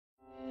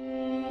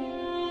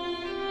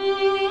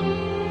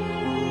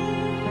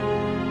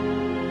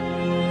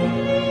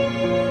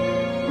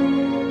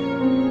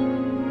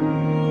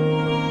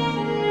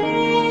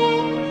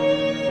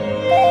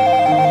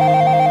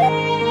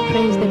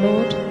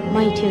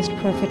mightiest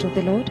prophet of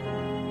the Lord.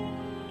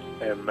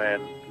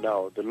 Amen.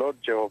 Now, the Lord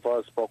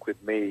Jehovah spoke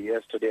with me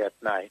yesterday at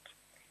night.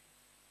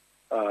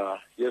 The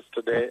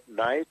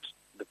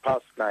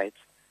past night,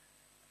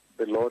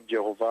 the Lord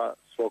Jehovah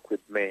spoke with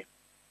me.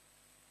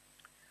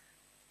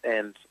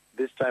 And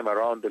this time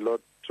around, the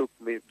Lord took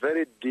me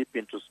very deep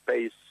into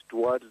space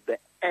towards the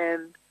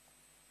end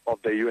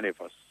of the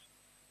universe.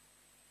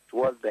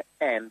 Towards the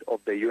end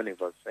of the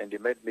universe. And He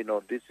made me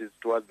know this is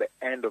towards the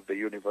end of the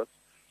universe.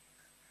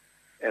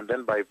 And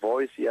then by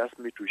voice, He asked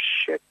me to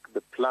shake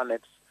the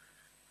planets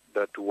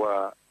that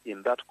were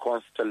in that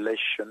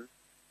constellation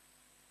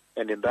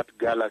and in that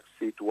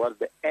galaxy towards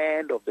the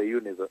end of the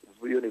universe,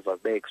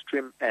 the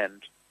extreme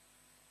end.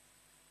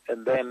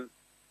 And then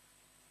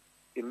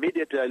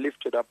immediately I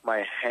lifted up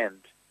my hand,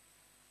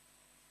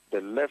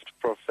 the left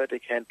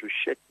prophetic hand, to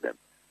shake them.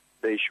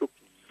 They shook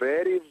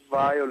very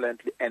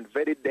violently and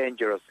very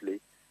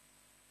dangerously,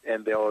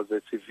 and there was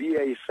a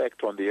severe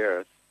effect on the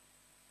earth.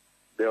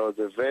 There was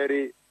a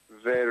very,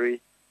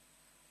 very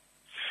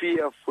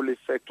fearful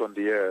effect on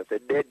the earth, a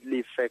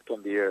deadly effect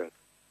on the earth.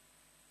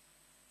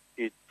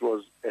 It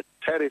was a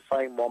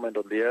terrifying moment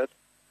on the earth.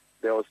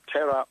 There was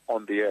terror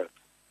on the earth.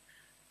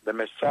 The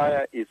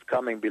Messiah is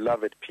coming,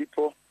 beloved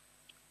people,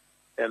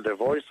 and the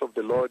voice of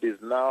the Lord is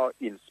now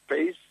in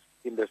space,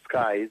 in the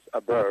skies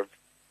above.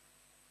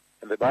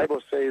 And the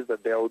Bible says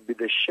that there will be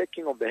the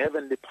shaking of the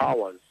heavenly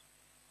powers,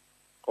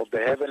 of the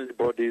heavenly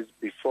bodies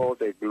before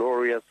the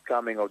glorious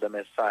coming of the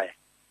Messiah.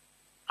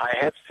 I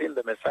have seen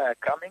the Messiah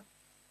coming.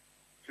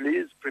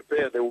 Please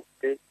prepare the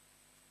way,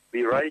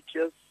 be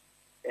righteous,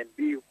 and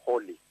be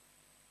holy.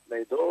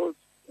 May those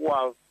who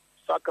have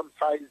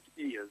circumcised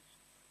ears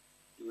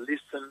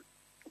listen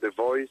to the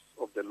voice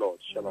of the Lord.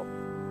 Shalom.